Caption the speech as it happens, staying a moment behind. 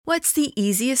What's the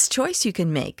easiest choice you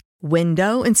can make?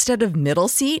 Window instead of middle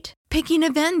seat? Picking a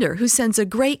vendor who sends a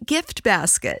great gift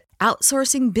basket?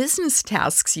 Outsourcing business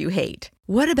tasks you hate?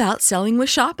 What about selling with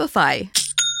Shopify?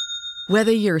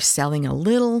 Whether you're selling a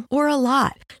little or a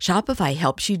lot, Shopify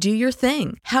helps you do your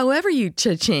thing, however you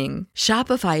cha-ching.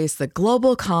 Shopify is the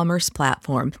global commerce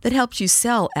platform that helps you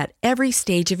sell at every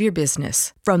stage of your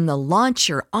business. From the launch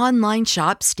your online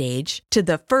shop stage to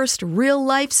the first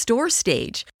real-life store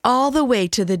stage, all the way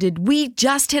to the did we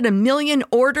just hit a million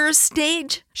orders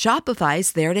stage.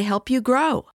 Shopify's there to help you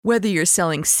grow. Whether you're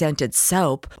selling scented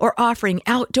soap or offering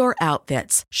outdoor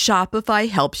outfits, Shopify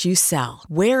helps you sell.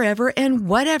 Wherever and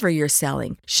whatever you're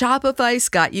selling, Shopify's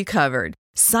got you covered.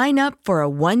 Sign up for a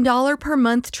 $1 per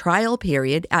month trial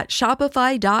period at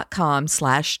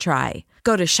shopify.com/try.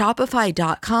 Go to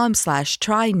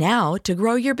shopify.com/try now to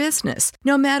grow your business,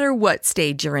 no matter what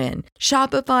stage you're in.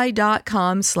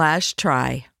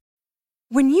 Shopify.com/try.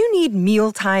 When you need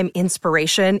mealtime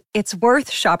inspiration, it's worth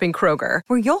shopping Kroger,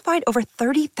 where you'll find over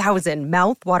 30,000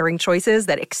 mouth-watering choices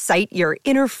that excite your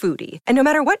inner foodie. And no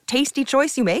matter what tasty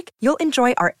choice you make, you'll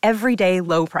enjoy our everyday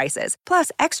low prices,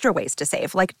 plus extra ways to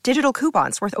save, like digital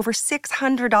coupons worth over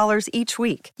 $600 each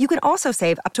week. You can also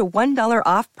save up to $1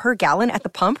 off per gallon at the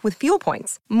pump with fuel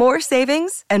points. More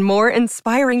savings and more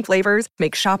inspiring flavors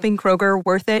make shopping Kroger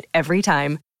worth it every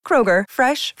time. Kroger,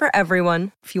 fresh for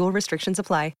everyone. Fuel restrictions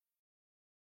apply.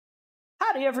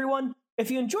 Howdy, everyone.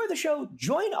 If you enjoy the show,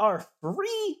 join our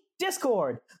free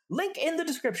Discord. Link in the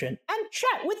description, and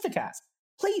chat with the cast.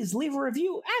 Please leave a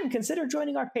review and consider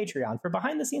joining our Patreon for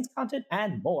behind-the-scenes content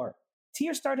and more.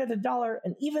 Tiers start at $1,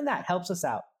 and even that helps us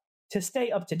out. To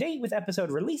stay up to date with episode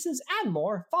releases and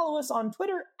more, follow us on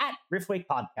Twitter at Riftwake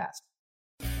Podcast.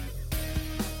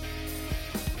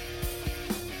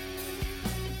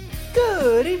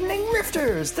 Good evening,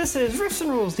 Rifters! This is Rifts and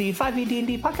Rules, the 5e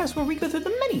D&D podcast where we go through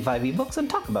the many 5e books and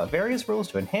talk about various rules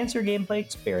to enhance your gameplay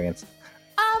experience.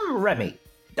 I'm Remy,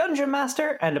 Dungeon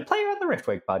Master and a player on the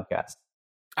Riftwake podcast.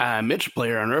 I'm Mitch,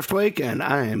 player on Riftwake, and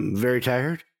I'm very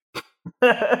tired.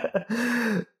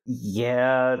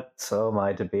 Yeah, so am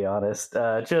I, to be honest.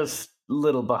 Just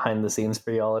little behind the scenes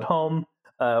for y'all at home.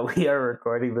 We are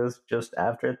recording this just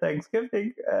after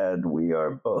Thanksgiving, and we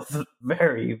are both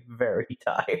very, very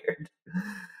tired.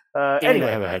 Anyway,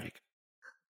 I have a headache.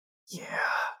 Yeah.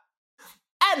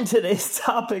 And today's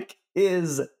topic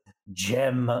is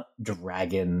gem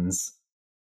dragons.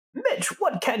 Mitch,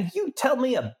 what can you tell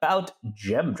me about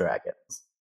gem dragons?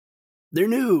 They're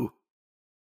new.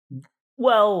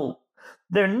 Well,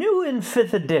 they're new in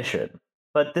 5th edition,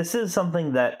 but this is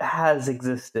something that has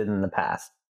existed in the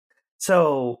past.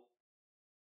 So,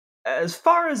 as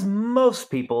far as most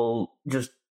people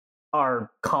just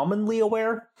are commonly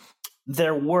aware,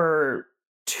 there were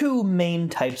two main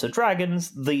types of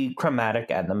dragons, the chromatic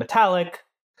and the metallic,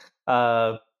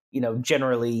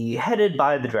 generally headed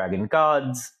by the dragon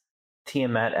gods,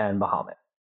 Tiamat and Bahamut.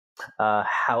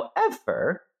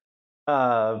 However,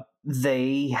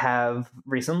 they have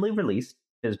recently released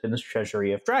Fizban's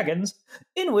Treasury of Dragons,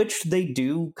 in which they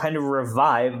do kind of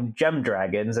revive gem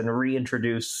dragons and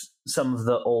reintroduce some of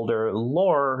the older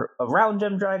lore around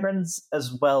gem dragons,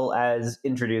 as well as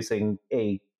introducing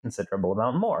a considerable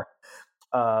amount more.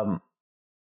 I'm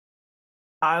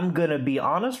going to be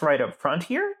honest right up front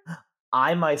here.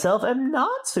 I myself am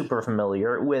not super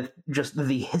familiar with just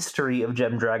the history of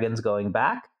gem dragons going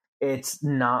back. It's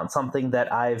not something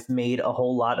that I've made a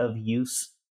whole lot of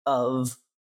use of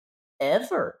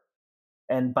ever.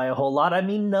 And by a whole lot, I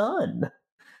mean none.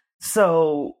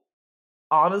 So,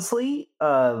 honestly,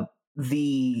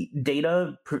 the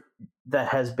data that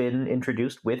has been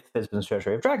introduced with Fizban's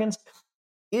Treasury of Dragons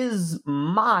is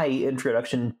my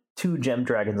introduction to gem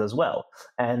dragons as well.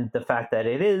 And the fact that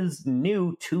it is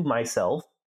new to myself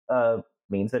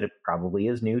means that it probably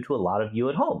is new to a lot of you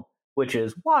at home, which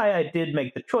is why I did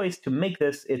make the choice to make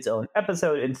this its own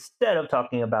episode instead of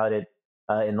talking about it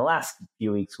in the last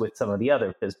few weeks with some of the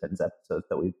other Fizban's episodes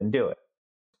that we've been doing.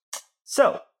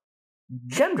 So,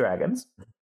 gem dragons,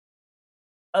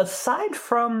 aside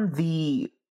from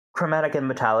the chromatic and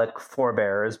metallic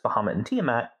forebears, Bahamut and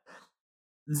Tiamat,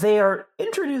 they are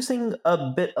introducing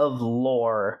a bit of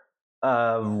lore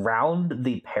around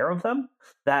the pair of them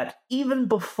that even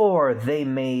before they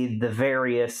made the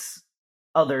various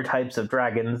other types of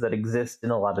dragons that exist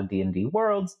in a lot of D&D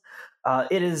worlds,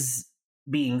 it is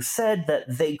being said that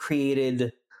they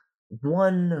created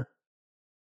one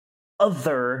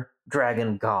other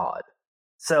dragon god.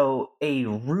 So a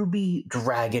ruby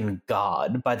dragon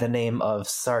god by the name of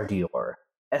Sardior,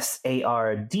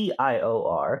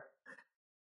 Sardior.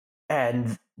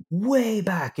 And way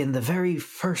back in the very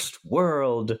first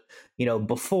world,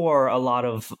 before a lot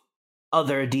of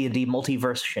other D&D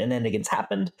multiverse shenanigans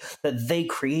happened, that they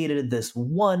created this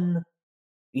one,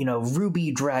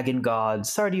 ruby dragon god,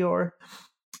 Sardior,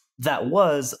 that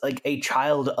was like a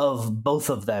child of both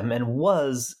of them and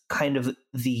was kind of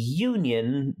the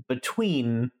union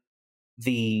between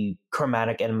the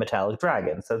chromatic and metallic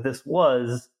dragon. So this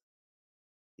was,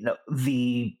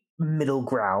 the middle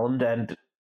ground and,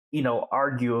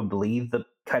 arguably the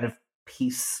kind of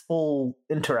peaceful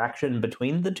interaction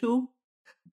between the two.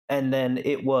 And then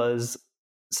it was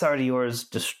Sardior's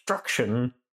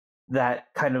destruction that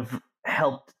kind of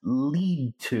helped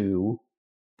lead to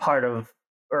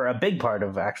a big part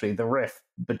of actually the rift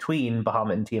between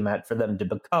Bahamut and Tiamat for them to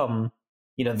become,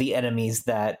 the enemies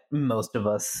that most of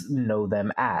us know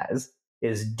them as,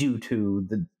 is due to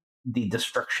the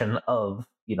destruction of,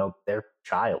 their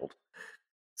child.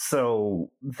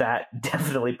 So that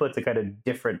definitely puts a kind of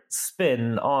different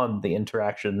spin on the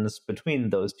interactions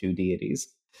between those two deities.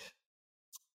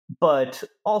 But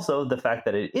also the fact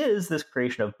that it is this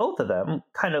creation of both of them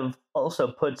kind of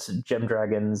also puts gem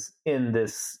dragons in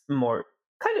this more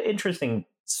kind of interesting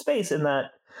space, in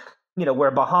that,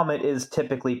 where Bahamut is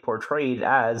typically portrayed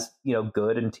as,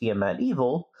 good and Tiamat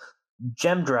evil,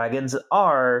 gem dragons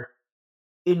are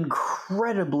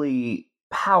incredibly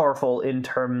powerful in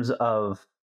terms of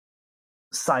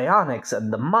psionics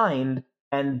and the mind,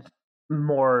 and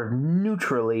more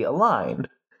neutrally aligned.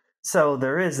 So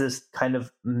there is this kind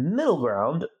of middle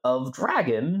ground of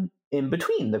dragon in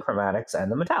between the chromatics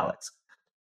and the metallics.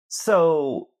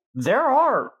 So there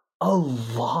are a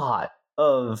lot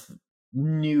of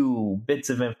new bits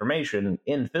of information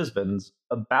in Fizbins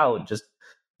about just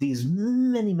these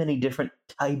many, many different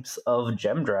types of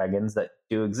gem dragons that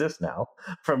do exist now,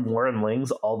 from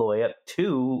wormlings all the way up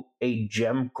to a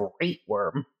gem great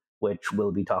worm, which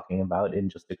we'll be talking about in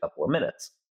just a couple of minutes.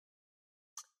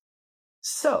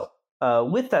 So,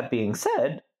 with that being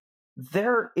said,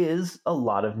 there is a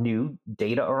lot of new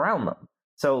data around them.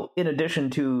 So, in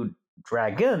addition to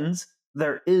dragons,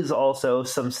 there is also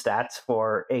some stats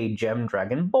for a gem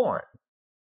dragon born.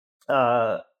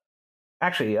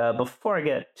 Actually, before I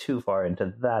get too far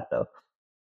into that, though,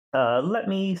 let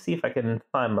me see if I can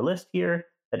find my list here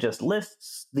that just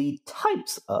lists the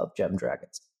types of gem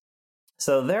dragons.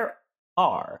 So there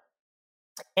are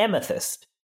amethyst,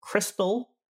 crystal,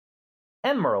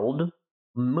 emerald,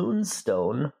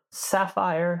 moonstone,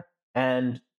 sapphire,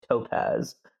 and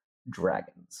topaz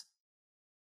dragons.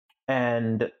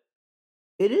 And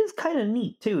it is kind of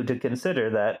neat, too, to consider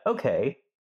that, okay,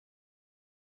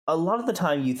 a lot of the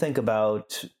time you think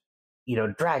about,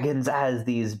 dragons as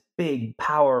these big,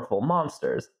 powerful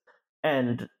monsters,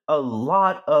 and a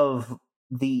lot of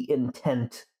the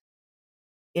intent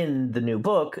in the new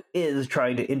book is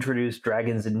trying to introduce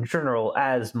dragons in general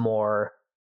as more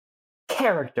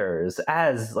characters,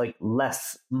 as like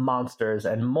less monsters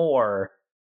and more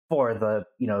for the,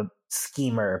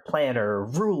 schemer, planner,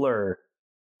 ruler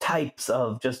types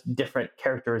of just different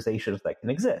characterizations that can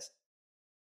exist.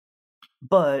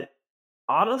 But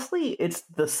honestly, it's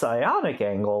the psionic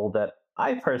angle that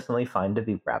I personally find to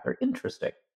be rather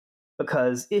interesting.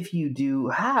 Because if you do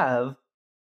have,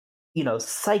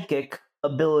 psychic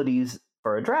abilities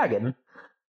for a dragon,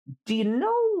 do you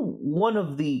know one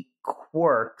of the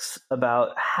quirks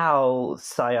about how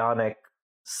psionic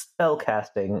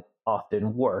spellcasting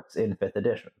often works in 5th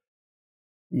edition?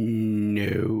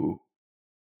 No.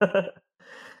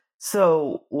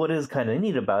 So, what is kind of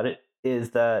neat about it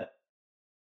is that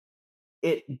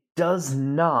it does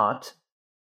not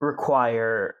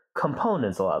require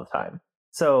components a lot of the time.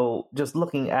 So, just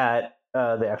looking at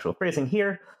the actual phrasing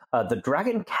here, the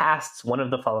dragon casts one of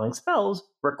the following spells,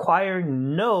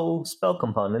 requiring no spell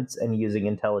components and using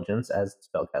intelligence as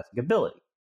spellcasting ability.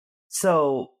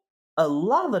 So, a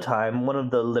lot of the time, one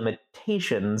of the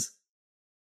limitations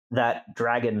that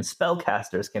dragon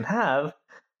spellcasters can have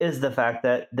is the fact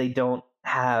that they don't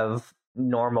have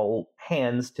normal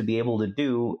hands to be able to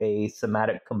do a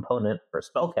somatic component for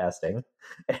spellcasting.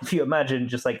 And if you imagine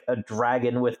just like a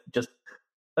dragon with just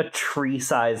a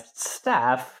tree-sized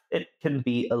staff, it can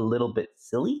be a little bit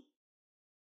silly.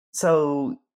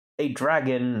 So a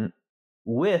dragon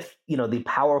with, the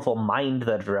powerful mind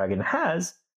that a dragon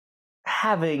has,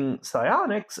 having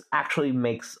psionics actually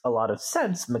makes a lot of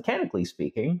sense, mechanically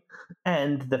speaking,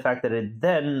 and the fact that it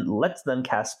then lets them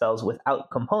cast spells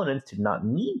without components to not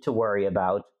need to worry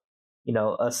about,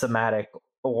 a somatic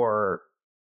or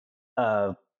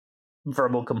a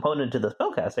verbal component to the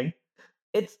spellcasting,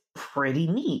 it's pretty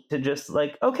neat to just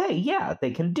like, okay, yeah,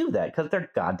 they can do that because they're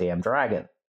goddamn dragon.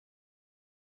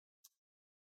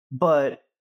 But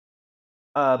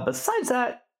Besides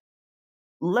that,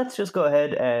 let's just go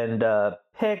ahead and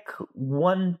pick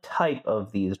one type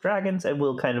of these dragons, and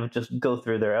we'll kind of just go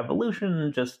through their evolution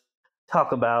and just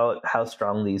talk about how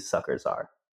strong these suckers are.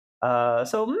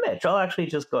 So, Mitch, I'll actually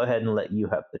just go ahead and let you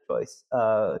have the choice.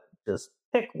 Just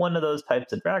pick one of those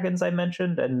types of dragons I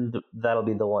mentioned, and that'll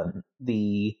be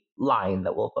the line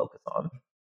that we'll focus on.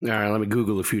 All right, let me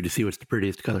Google a few to see what's the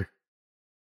prettiest color.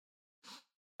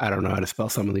 I don't know how to spell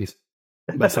some of these.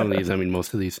 By some of these, I mean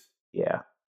most of these. Yeah.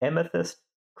 Amethyst,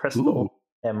 crystal, Ooh.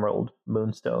 Emerald,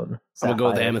 moonstone. I'm going to go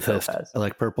with the sapphire, amethyst. topaz. I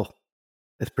like purple.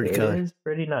 It's pretty It color. is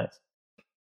pretty nice.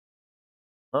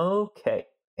 Okay.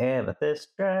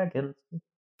 Amethyst dragons.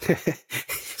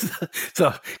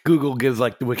 So Google gives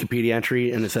like the Wikipedia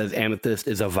entry and it says amethyst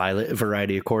is a violet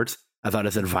variety of quartz. I thought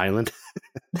it said violent.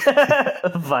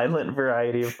 A violent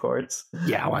variety of quartz.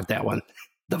 Yeah, I want that one.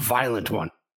 The violent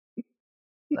one.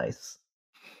 Nice.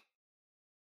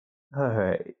 All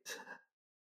right.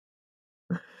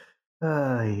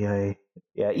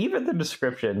 Yeah, even the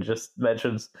description just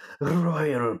mentions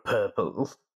royal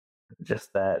purple.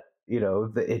 Just that,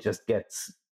 it just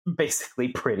gets basically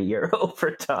prettier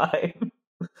over time.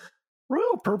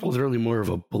 Royal purple is really more of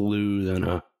a blue than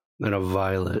a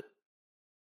violet.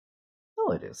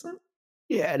 No, it isn't.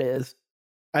 Yeah, it is.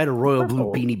 I had a royal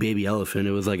Purple. blue Beanie Baby elephant.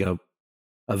 It was like a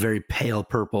very pale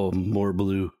purple, more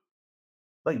blue.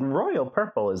 Like, royal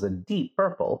purple is a deep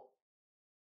purple.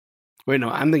 Wait, no,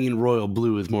 I'm thinking royal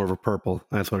blue is more of a purple.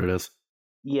 That's what it is.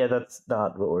 Yeah, that's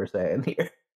not what we're saying here.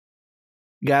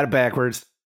 Got it backwards.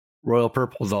 Royal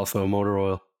purple is also a motor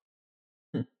oil.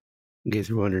 In case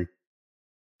you're wondering.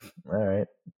 All right.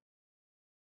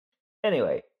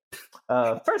 Anyway,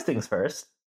 first things first.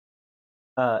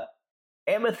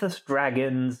 Amethyst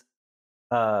dragons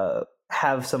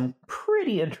have some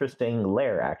pretty interesting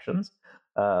lair actions.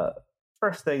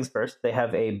 First things first, they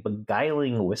have a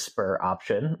Beguiling Whisper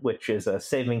option, which is a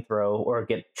saving throw or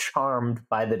get charmed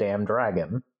by the damn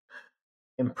dragon.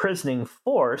 Imprisoning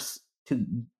Force to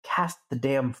cast the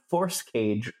damn Force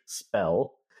Cage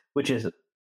spell, which is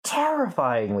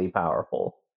terrifyingly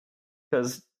powerful.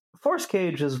 Because Force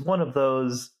Cage is one of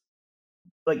those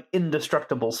like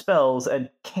indestructible spells and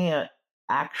can't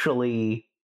actually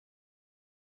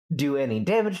do any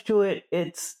damage to it.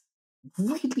 It's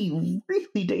really,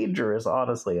 really dangerous,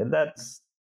 honestly, and that's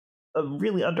a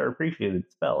really underappreciated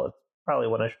spell. It's probably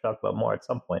one I should talk about more at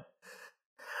some point.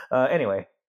 Anyway,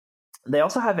 they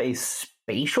also have a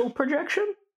spatial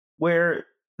projection where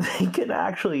they can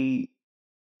actually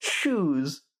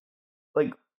choose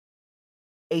like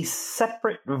a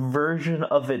separate version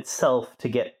of itself to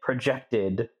get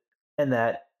projected, and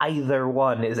that either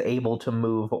one is able to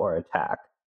move or attack.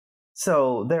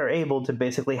 So they're able to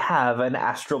basically have an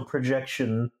astral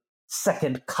projection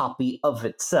second copy of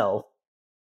itself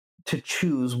to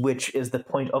choose which is the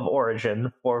point of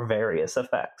origin for various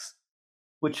effects,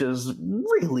 which is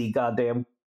really goddamn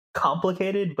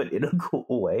complicated, but in a cool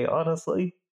way,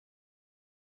 honestly.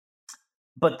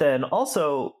 But then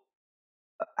also,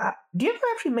 do you ever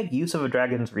actually make use of a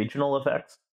dragon's regional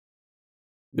effects?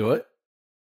 Do it?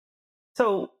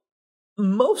 So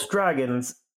most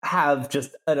dragons have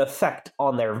just an effect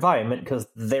on their environment because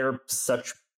they're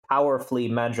such powerfully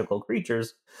magical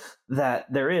creatures that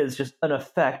there is just an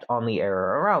effect on the air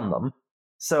around them.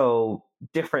 So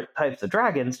different types of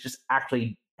dragons just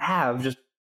actually have just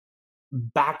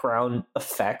background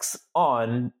effects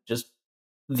on just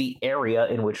the area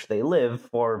in which they live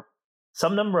for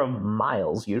some number of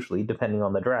miles, usually, depending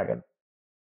on the dragon.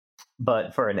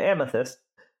 But for an amethyst,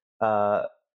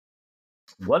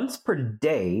 once per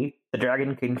day, the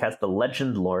dragon can cast a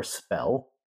legend lore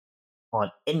spell on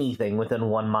anything within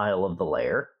 1 mile of the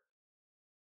lair.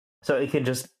 So it can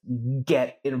just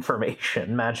get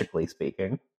information, magically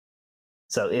speaking.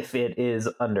 So if it is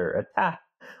under attack,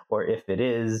 or if it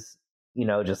is,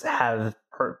 just have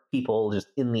hurt people just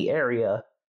in the area,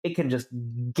 it can just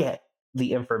get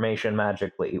the information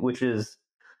magically, which is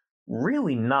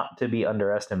really not to be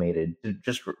underestimated, to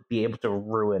just be able to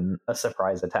ruin a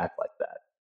surprise attack like that.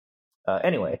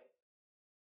 Anyway,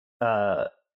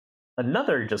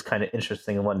 another just kind of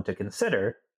interesting one to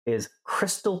consider is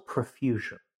crystal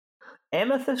profusion.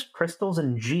 Amethyst crystals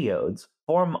and geodes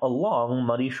form along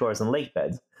muddy shores and lake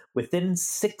beds within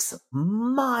 6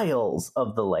 miles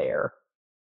of the lair.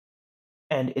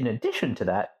 And in addition to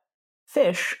that,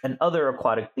 fish and other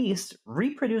aquatic beasts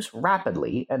reproduce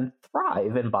rapidly and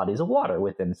thrive in bodies of water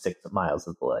within 6 miles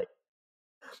of the lake.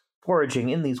 Foraging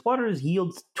in these waters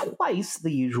yields twice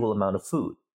the usual amount of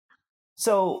food.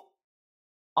 So,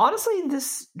 honestly,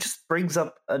 this just brings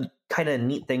up a kind of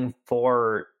neat thing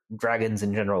for dragons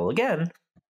in general again,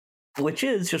 which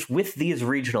is just with these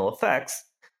regional effects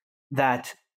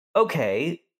that,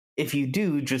 okay, if you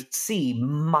do just see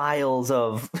miles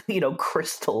of,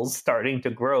 crystals starting to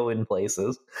grow in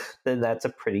places, then that's a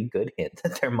pretty good hint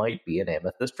that there might be an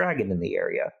amethyst dragon in the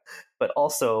area. But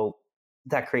also,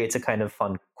 that creates a kind of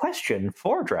fun question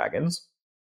for dragons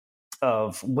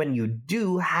of when you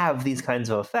do have these kinds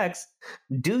of effects,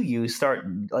 do you start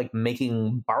like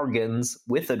making bargains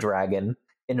with a dragon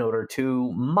in order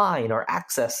to mine or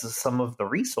access some of the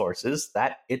resources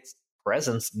that its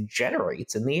presence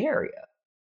generates in the area?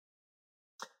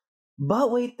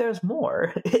 But wait, there's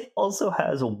more. It also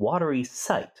has a watery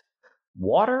sight.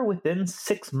 Water within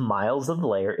 6 miles of the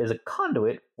lair is a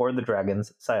conduit for the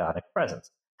dragon's psionic presence.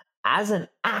 As an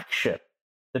action,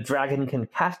 the dragon can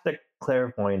cast a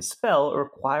clairvoyant spell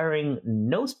requiring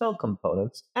no spell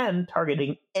components and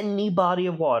targeting any body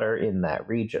of water in that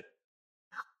region.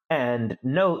 And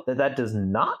note that that does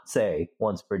not say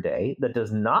once per day, that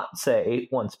does not say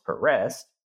once per rest.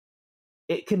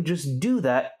 It can just do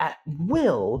that at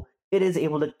will. It is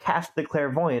able to cast the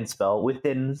clairvoyant spell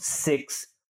within 6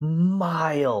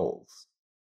 miles.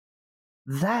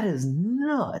 That is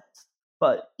nuts.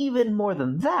 But even more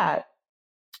than that,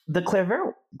 the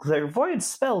clairvoyant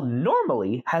spell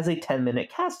normally has a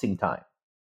 10-minute casting time.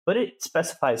 But it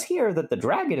specifies here that the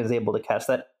dragon is able to cast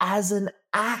that as an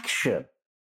action.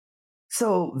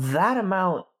 So that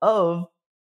amount of,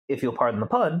 if you'll pardon the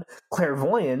pun,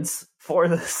 clairvoyance for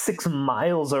the 6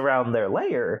 miles around their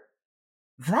lair,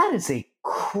 that is a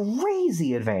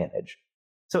crazy advantage.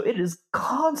 So it is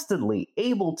constantly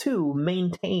able to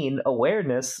maintain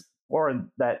awareness for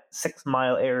that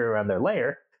 6-mile area around their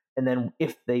lair. And then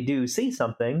if they do see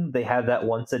something, they have that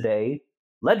once a day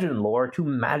legend lore to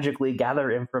magically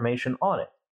gather information on it.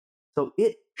 So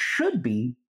it should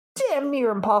be damn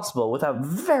near impossible without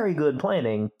very good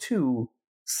planning to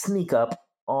sneak up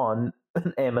on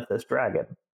an amethyst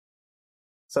dragon.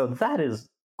 So that is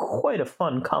quite a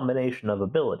fun combination of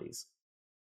abilities.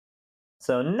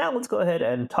 So now let's go ahead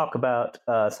and talk about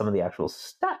some of the actual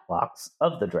stat blocks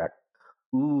of the dragon.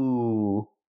 Ooh,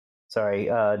 sorry,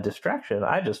 distraction.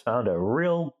 I just found a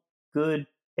real good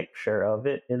picture of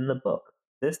it in the book.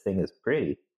 This thing is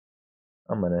pretty.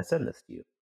 I'm going to send this to you.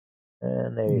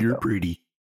 And there you go. You're pretty.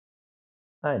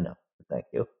 I know. Thank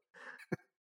you.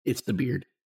 It's the beard.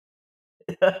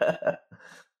 There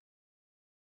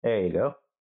you go.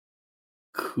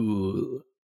 Cool.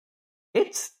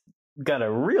 It's got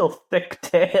a real thick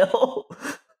tail.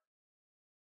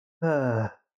 I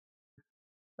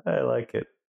like it.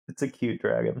 It's a cute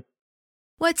dragon.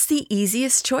 What's the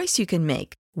easiest choice you can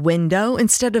make? Window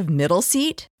instead of middle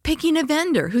seat? Picking a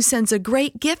vendor who sends a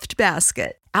great gift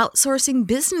basket? Outsourcing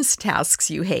business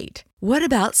tasks you hate? What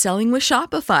about selling with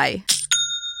Shopify?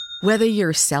 Whether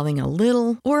you're selling a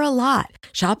little or a lot,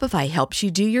 Shopify helps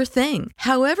you do your thing,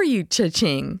 however you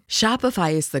cha-ching.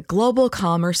 Shopify is the global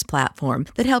commerce platform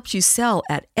that helps you sell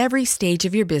at every stage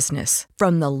of your business.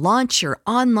 From the launch your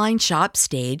online shop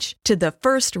stage to the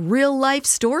first real-life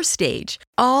store stage,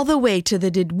 all the way to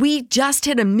the did we just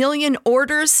hit 1 million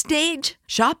orders stage.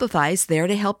 Shopify's there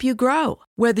to help you grow.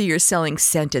 Whether you're selling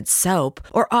scented soap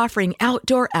or offering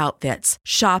outdoor outfits,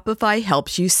 Shopify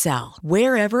helps you sell.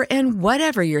 Wherever and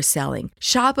whatever you're selling,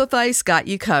 Shopify's got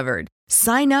you covered.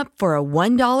 Sign up for a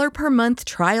 $1 per month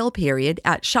trial period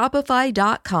at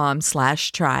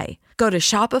shopify.com/try. Go to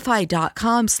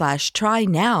shopify.com/try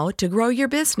now to grow your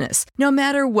business, no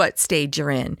matter what stage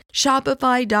you're in.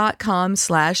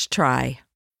 Shopify.com/try.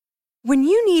 When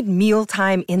you need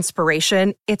mealtime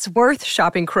inspiration, it's worth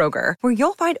shopping Kroger, where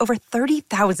you'll find over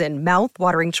 30,000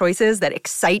 mouth-watering choices that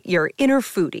excite your inner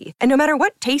foodie. And no matter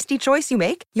what tasty choice you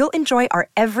make, you'll enjoy our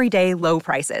everyday low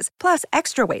prices, plus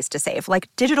extra ways to save, like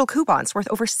digital coupons worth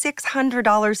over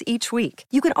 $600 each week.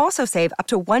 You can also save up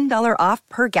to $1 off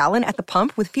per gallon at the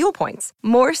pump with fuel points.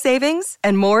 More savings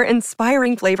and more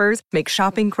inspiring flavors make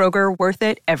shopping Kroger worth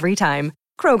it every time.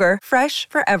 Kroger, fresh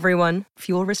for everyone.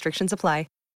 Fuel restrictions apply.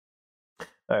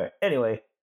 All right. Anyway,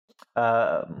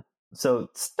 so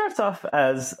it starts off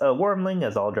as a wormling,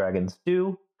 as all dragons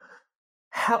do.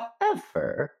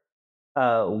 However,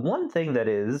 one thing that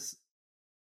is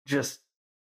just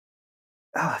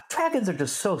dragons are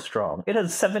just so strong. It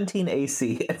has 17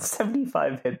 AC and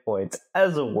 75 hit points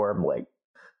as a wormling.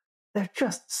 They're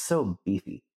just so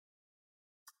beefy.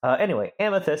 Anyway,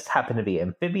 amethysts happen to be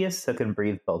amphibious, so can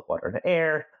breathe both water and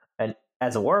air. And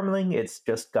as a wormling, it's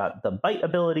just got the bite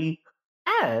ability.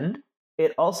 And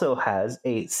it also has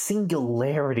a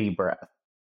singularity breath.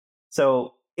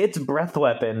 So its breath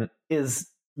weapon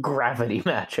is gravity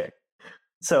magic.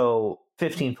 So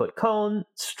 15-foot cone,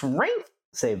 strength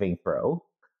saving throw,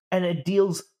 and it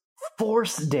deals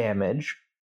force damage,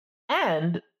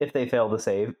 and if they fail to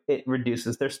save, it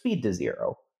reduces their speed to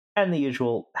 0, and the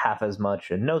usual half as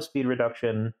much and no speed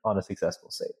reduction on a successful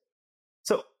save.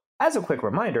 So, as a quick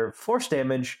reminder, force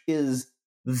damage is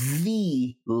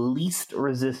the least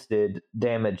resisted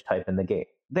damage type in the game.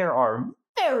 There are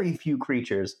very few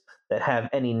creatures that have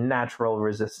any natural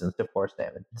resistance to force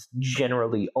damage. It's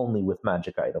generally only with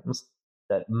magic items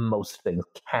that most things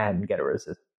can get a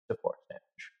resistance to force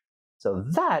damage. So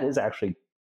that is actually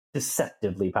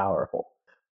deceptively powerful.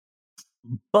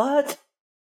 But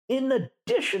in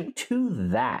addition to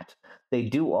that, they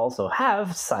do also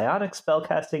have psionic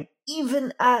spellcasting.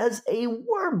 Even as a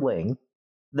Wyrmling,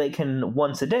 they can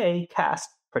once a day cast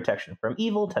Protection from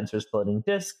Evil, Tensor's Floating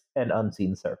Disc, and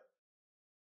Unseen Serpent.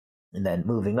 And then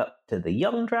moving up to the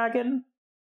Young Dragon,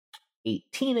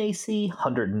 18 AC,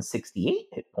 168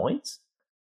 hit points.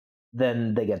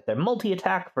 Then they get their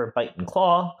multi-attack for Bite and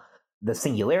Claw. The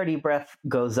Singularity Breath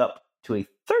goes up to a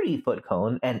 30-foot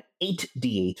cone and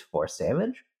 8d8 force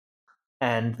damage.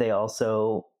 And they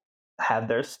also have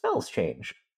their spells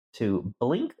change to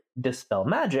Blink, Dispel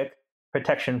Magic,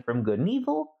 Protection from Good and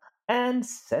Evil, and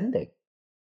Sending.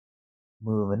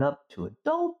 Moving up to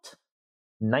Adult,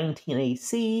 19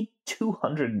 AC,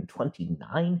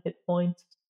 229 hit points.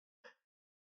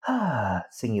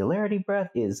 Singularity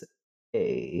Breath is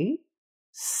a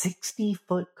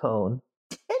 60-foot cone,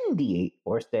 10d8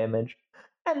 force damage,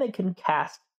 and they can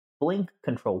cast Blink,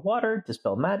 Control Water,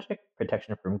 Dispel Magic,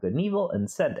 Protection from Good and Evil, and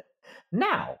Send It.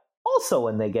 Now, also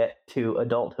when they get to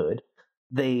adulthood,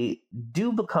 they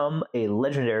do become a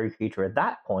legendary creature at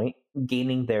that point,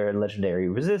 gaining their legendary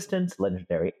resistance,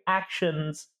 legendary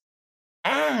actions,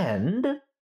 and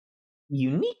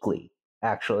uniquely,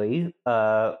 actually,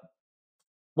 they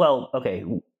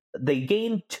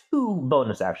gain 2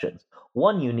 bonus actions,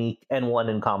 one unique and one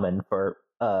in common for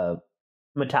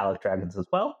metallic dragons as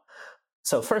well.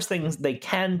 So first things, they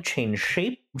can change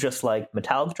shape, just like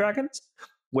metallic dragons,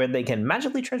 where they can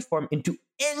magically transform into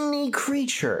any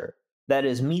creature that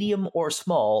is medium or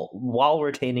small while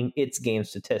retaining its game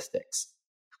statistics.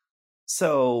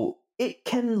 So it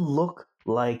can look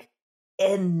like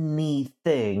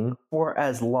anything for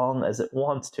as long as it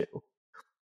wants to.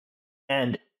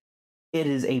 And it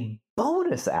is a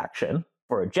bonus action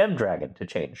for a gem dragon to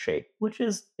change shape, which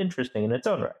is interesting in its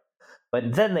own right.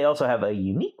 But then they also have a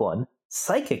unique one,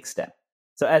 Psychic Step.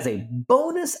 So as a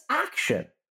bonus action,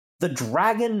 the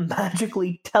dragon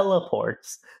magically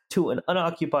teleports to an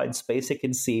unoccupied space it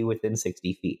can see within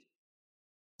 60 feet.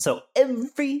 So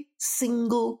every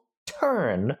single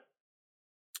turn,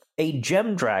 a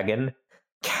gem dragon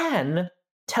can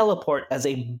teleport as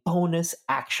a bonus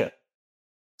action.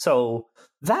 So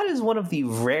that is one of the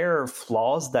rare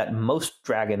flaws that most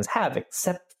dragons have,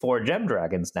 except for gem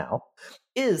dragons now,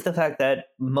 is the fact that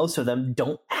most of them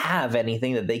don't have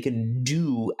anything that they can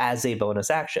do as a bonus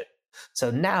action.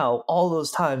 So now, all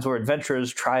those times where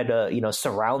adventurers try to,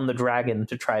 surround the dragon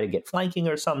to try to get flanking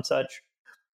or some such,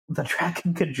 the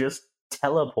dragon could just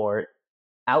teleport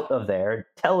out of there,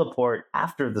 teleport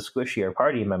after the squishier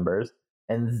party members,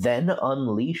 and then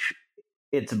unleash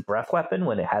its breath weapon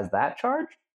when it has that charge.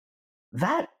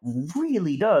 That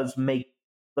really does make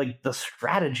the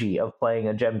strategy of playing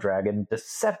a gem dragon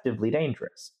deceptively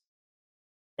dangerous.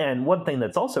 And one thing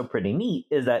that's also pretty neat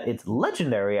is that its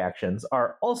legendary actions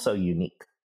are also unique.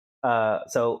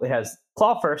 So it has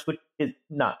Claw first, which is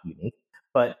not unique,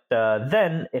 but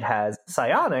then it has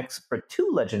Psionics for 2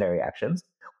 legendary actions,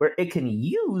 where it can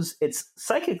use its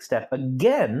Psychic Step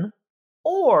again,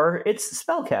 or its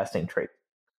spellcasting trait.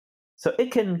 So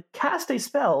it can cast a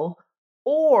spell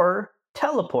or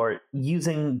teleport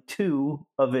using 2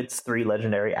 of its 3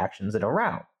 legendary actions in a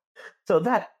round. So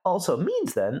that also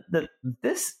means then that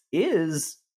this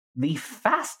is the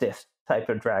fastest type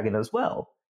of dragon as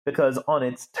well, because on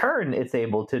its turn it's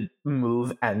able to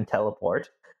move and teleport,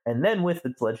 and then with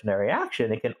its legendary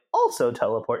action it can also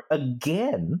teleport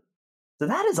again. So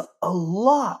that is a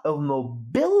lot of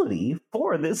mobility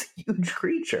for this huge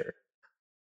creature.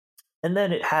 And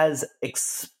then it has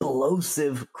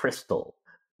Explosive Crystal,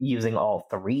 using all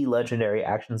 3 legendary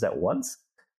actions at once.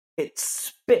 It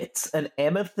spits an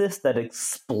amethyst that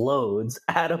explodes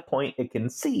at a point it can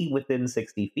see within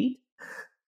 60 feet.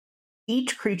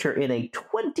 Each creature in a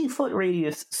 20-foot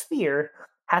radius sphere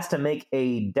has to make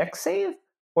a dex save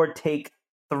or take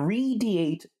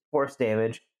 3d8 force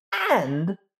damage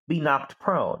and be knocked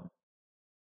prone.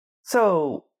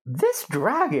 So this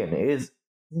dragon is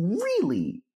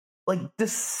really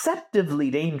deceptively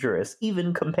dangerous,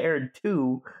 even compared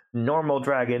to normal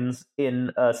dragons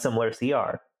in a similar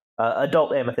CR.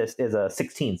 Adult Amethyst is a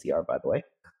 16 CR, by the way.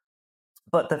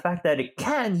 But the fact that it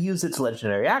can use its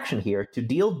legendary action here to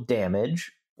deal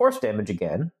damage, force damage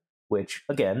again, which,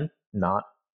 again, not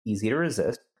easy to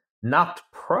resist, knocked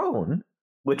prone,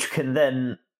 which can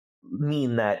then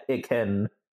mean that it can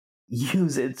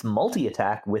use its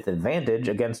multi-attack with advantage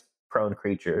against prone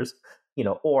creatures,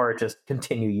 or just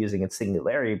continue using its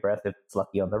Singularity Breath if it's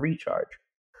lucky on the recharge.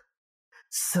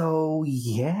 So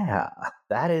yeah,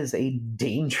 that is a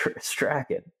dangerous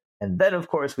dragon. And then, of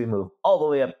course, we move all the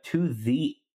way up to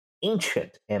the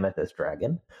ancient Amethyst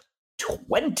Dragon.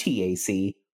 20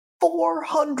 AC,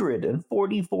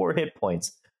 444 hit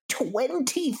points,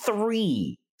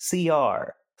 23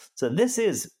 CR. So this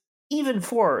is, even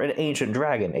for an ancient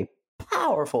dragon, a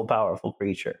powerful, powerful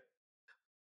creature.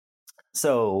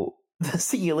 So the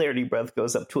Singularity Breath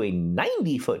goes up to a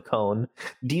 90-foot cone,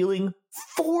 dealing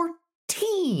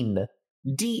 14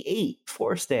 D8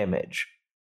 force damage,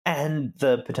 and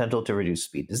the potential to reduce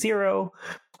speed to 0.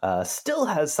 Still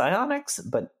has psionics,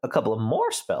 but a couple of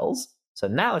more spells. So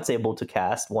now it's able to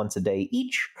cast once a day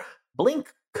each: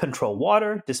 Blink, Control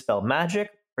Water, Dispel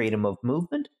Magic, Freedom of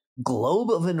Movement,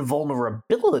 Globe of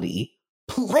Invulnerability,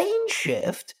 Plane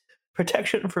Shift,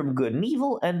 Protection from Good and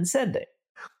Evil, and Sending.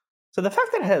 So the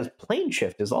fact that it has Plane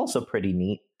Shift is also pretty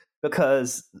neat,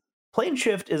 because Plane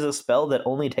Shift is a spell that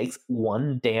only takes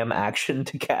one damn action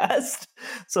to cast.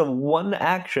 So one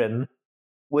action,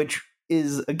 which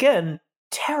is, again,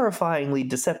 terrifyingly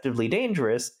deceptively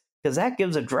dangerous, because that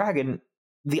gives a dragon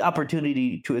the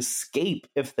opportunity to escape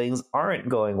if things aren't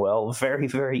going well very,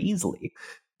 very easily.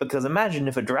 Because imagine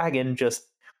if a dragon just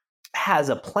has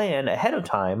a plan ahead of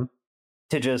time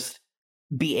to just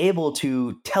be able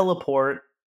to teleport,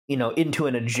 into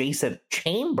an adjacent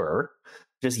chamber,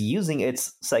 just using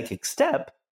its psychic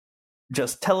step,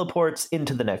 just teleports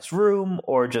into the next room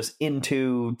or just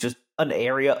into just an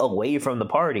area away from the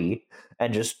party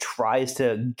and just tries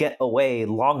to get away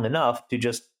long enough to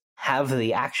just have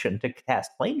the action to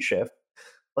cast Plane Shift.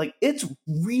 Like, it's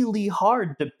really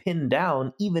hard to pin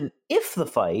down, even if the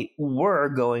fight were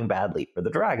going badly for the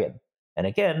dragon. And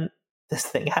again, this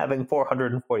thing having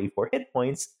 444 hit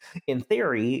points, in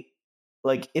theory,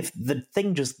 like, if the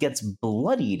thing just gets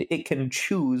bloodied, it can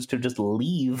choose to just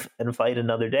leave and fight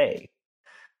another day.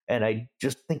 And I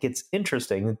just think it's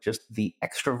interesting, just the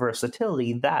extra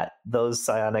versatility that those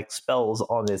psionic spells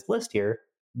on this list here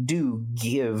do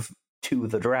give to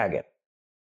the dragon.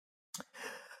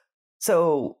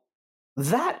 So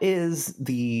that is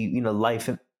the life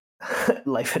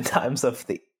and times of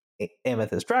the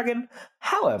Amethyst Dragon.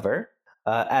 However,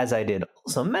 as I did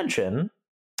also mention,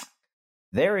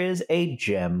 there is a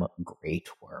gem Great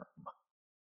Worm.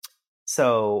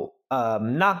 So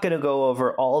not going to go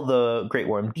over all the Great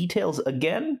Worm details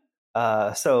again.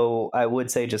 So I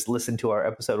would say just listen to our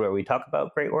episode where we talk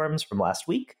about Great Worms from last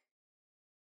week.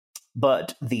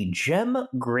 But the Gem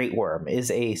Great Worm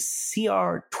is a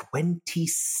CR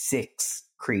 26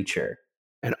 creature.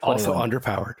 And also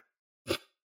underpowered.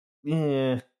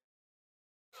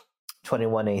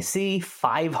 21 AC,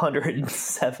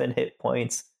 507 hit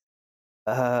points.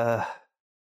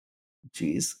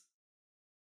 Geez.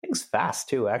 Thing's fast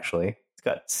too, actually. It's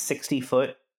got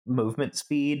 60-foot movement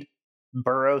speed,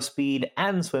 burrow speed,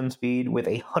 and swim speed with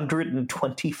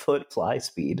 120-foot fly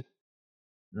speed.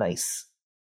 Nice.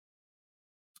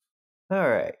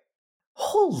 Alright.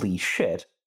 Holy shit.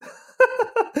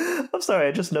 I'm sorry,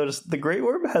 I just noticed the Great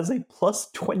Worm has a plus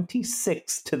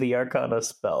 26 to the Arcana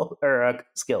spell, or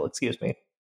skill, excuse me.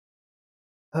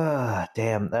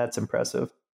 Damn, that's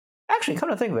impressive. Actually, come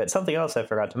to think of it, something else I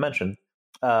forgot to mention.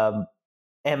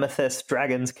 Amethyst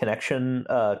Dragon's connection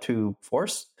to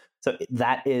Force. So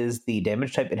that is the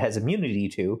damage type it has immunity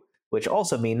to, which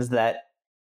also means that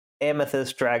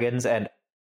Amethyst Dragons and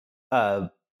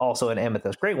also an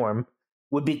Amethyst Great Worm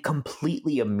would be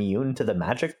completely immune to the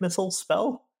Magic Missile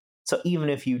spell. So even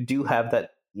if you do have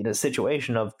that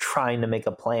situation of trying to make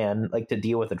a plan like to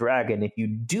deal with a dragon, if you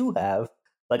do have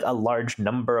like a large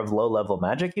number of low-level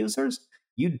magic users,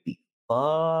 you'd be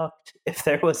fucked if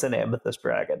there was an Amethyst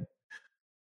Dragon.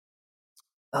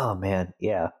 Oh man,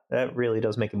 yeah, that really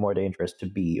does make it more dangerous to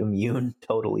be immune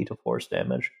totally to force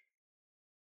damage.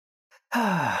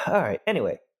 Alright,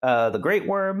 anyway, the Great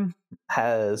Worm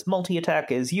has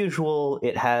multi-attack as usual.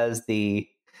 It has the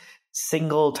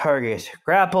single target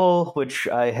grapple, which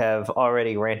I have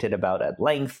already ranted about at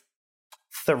length.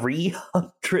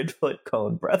 300-foot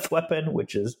cone breath weapon,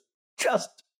 which is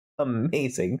just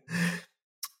amazing.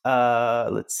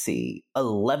 Let's see,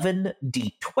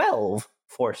 11d12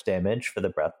 force damage for the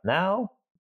breath now.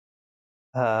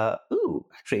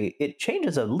 Actually, it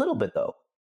changes a little bit though.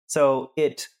 So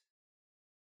it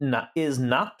is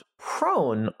knocked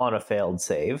prone on a failed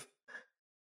save,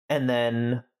 And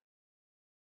then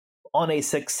on a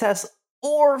success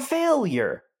or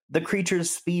failure, the creature's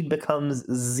speed becomes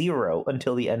 0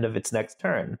 until the end of its next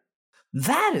turn.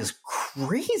 That is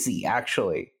crazy,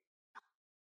 actually.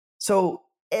 So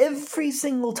every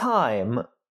single time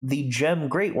the Gem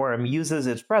Great Worm uses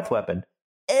its breath weapon,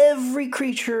 every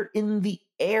creature in the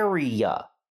area,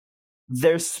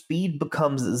 their speed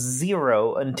becomes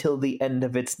 0 until the end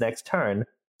of its next turn,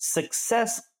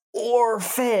 success or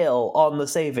fail on the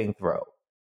saving throw.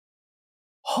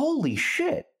 Holy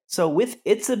shit. So with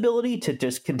its ability to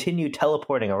just continue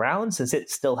teleporting around, since it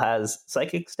still has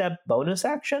Psychic Step bonus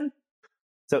action,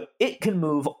 so it can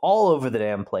move all over the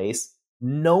damn place.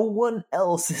 No one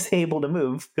else is able to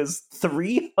move because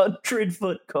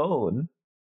 300-foot cone.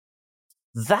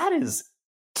 That is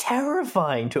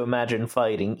terrifying to imagine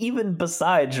fighting, even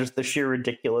besides just the sheer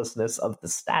ridiculousness of the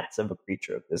stats of a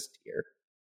creature of this tier.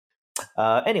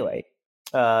 Anyway,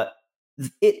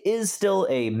 it is still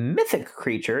a mythic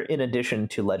creature in addition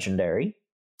to legendary.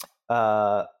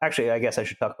 Actually, I guess I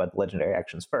should talk about the legendary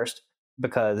actions first,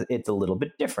 because it's a little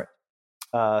bit different.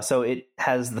 So it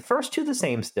has the first two the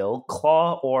same still,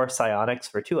 Claw or Psionics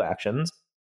for 2 actions,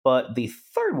 but the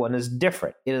third one is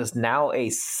different. It is now a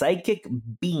Psychic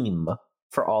Beam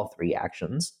for all 3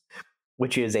 actions,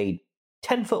 which is a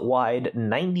 10-foot wide,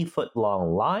 90-foot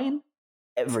long line.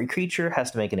 Every creature has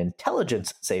to make an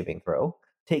intelligence saving throw,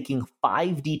 taking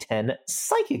 5d10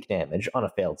 psychic damage on a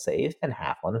failed save and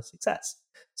half on a success.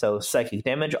 So psychic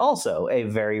damage also a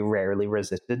very rarely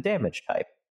resisted damage type.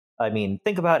 I mean,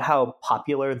 think about how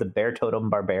popular the Bear Totem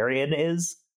Barbarian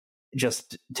is,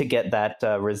 just to get that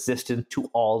resistant to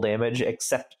all damage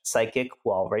except psychic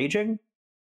while raging.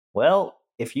 Well,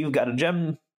 if you've got a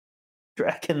Gem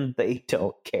Dragon, they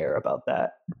don't care about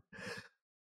that.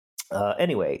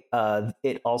 Anyway,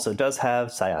 it also does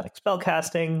have Psionic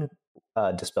Spellcasting,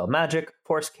 Dispel Magic,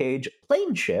 Force Cage,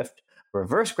 Plane Shift,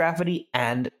 Reverse Gravity,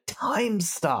 and Time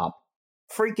Stop.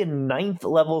 Freaking 9th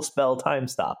level spell Time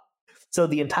Stop. So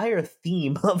the entire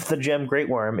theme of the Gem Great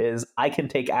Worm is, I can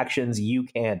take actions you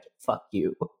can't, fuck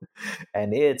you.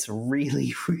 And it's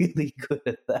really, really good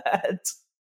at that.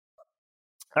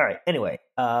 Alright, anyway,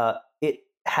 it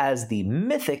has the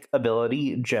mythic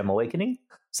ability, Gem Awakening.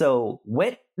 So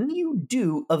when you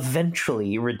do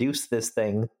eventually reduce this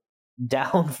thing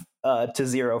down to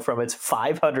 0 from its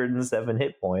 507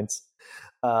 hit points,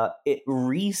 it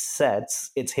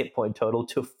resets its hit point total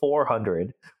to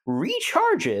 400,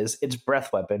 recharges its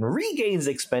breath weapon, regains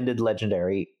expended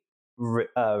legendary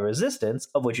resistance,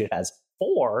 of which it has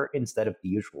 4 instead of the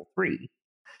usual 3,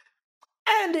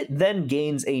 and it then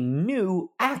gains a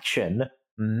new action,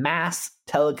 Mass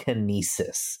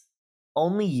Telekinesis,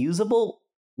 only usable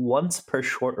once per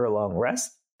short or long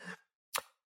rest.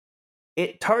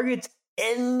 It targets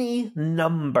any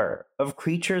number of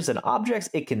creatures and objects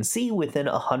it can see within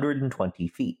 120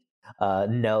 feet.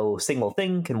 No single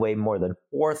thing can weigh more than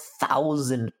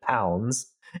 4,000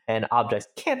 pounds, and objects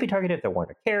can't be targeted if they're worn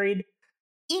or carried.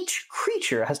 Each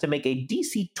creature has to make a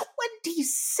DC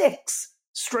 26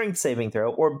 strength saving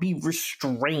throw or be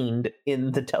restrained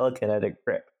in the telekinetic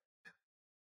grip.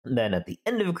 Then at the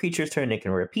end of a creature's turn, it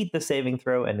can repeat the saving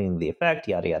throw, ending the effect,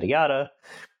 yada yada yada.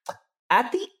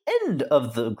 At the end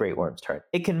of the Great Worm's turn,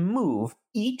 it can move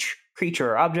each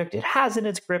creature or object it has in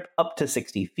its grip up to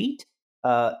 60 feet,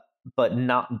 but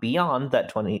not beyond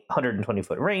that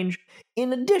 120-foot range.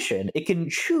 In addition, it can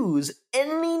choose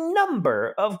any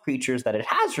number of creatures that it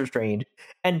has restrained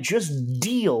and just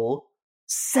deal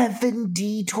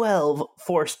 7d12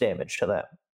 force damage to them.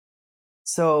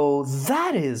 So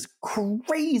that is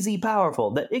crazy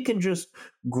powerful, that it can just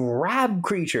grab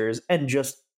creatures and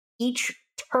just each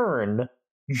turn,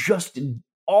 just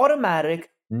automatic,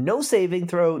 no saving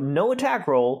throw, no attack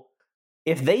roll.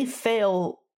 If they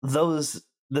fail the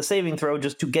saving throw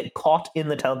just to get caught in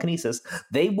the telekinesis,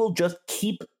 they will just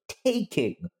keep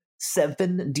taking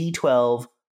 7d12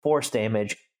 force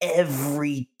damage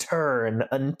every turn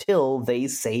until they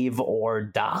save or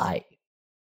die.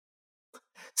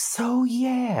 So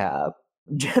yeah,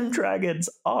 Gem Dragons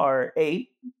are a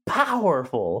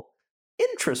powerful,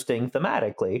 interesting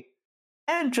thematically,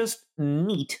 and just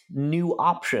neat new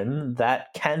option that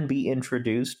can be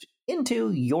introduced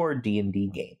into your D&D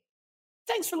game.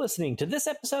 Thanks for listening to this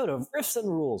episode of Riffs and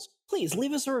Rules. Please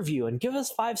leave us a review and give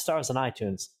us 5 stars on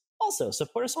iTunes. Also,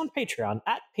 support us on Patreon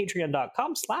at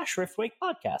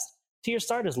patreon.com/RiftWakePodcast. Tier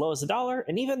start as low as $1,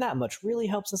 and even that much really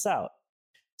helps us out.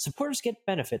 Supporters get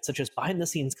benefits such as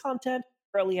behind-the-scenes content,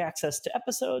 early access to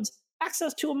episodes,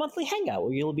 access to a monthly hangout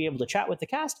where you'll be able to chat with the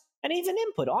cast, and even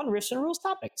input on Riffs and Rules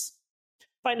topics.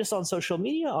 Find us on social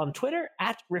media on Twitter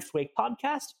at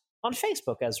RiftWakePodcast, on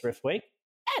Facebook as RiftWake,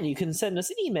 And you can send us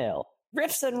an email,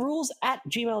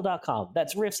 riffsandrules@gmail.com.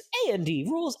 That's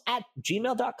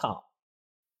riffsandrules@gmail.com.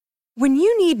 When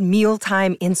you need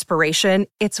mealtime inspiration,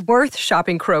 it's worth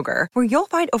shopping Kroger, where you'll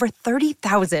find over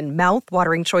 30,000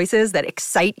 mouth-watering choices that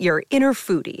excite your inner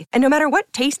foodie. And no matter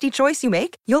what tasty choice you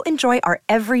make, you'll enjoy our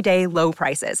everyday low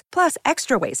prices, plus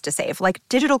extra ways to save, like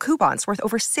digital coupons worth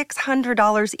over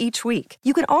 $600 each week.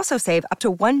 You can also save up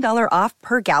to $1 off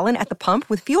per gallon at the pump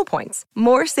with fuel points.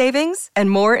 More savings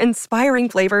and more inspiring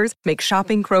flavors make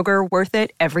shopping Kroger worth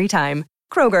it every time.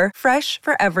 Kroger, fresh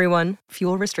for everyone.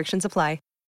 Fuel restrictions apply.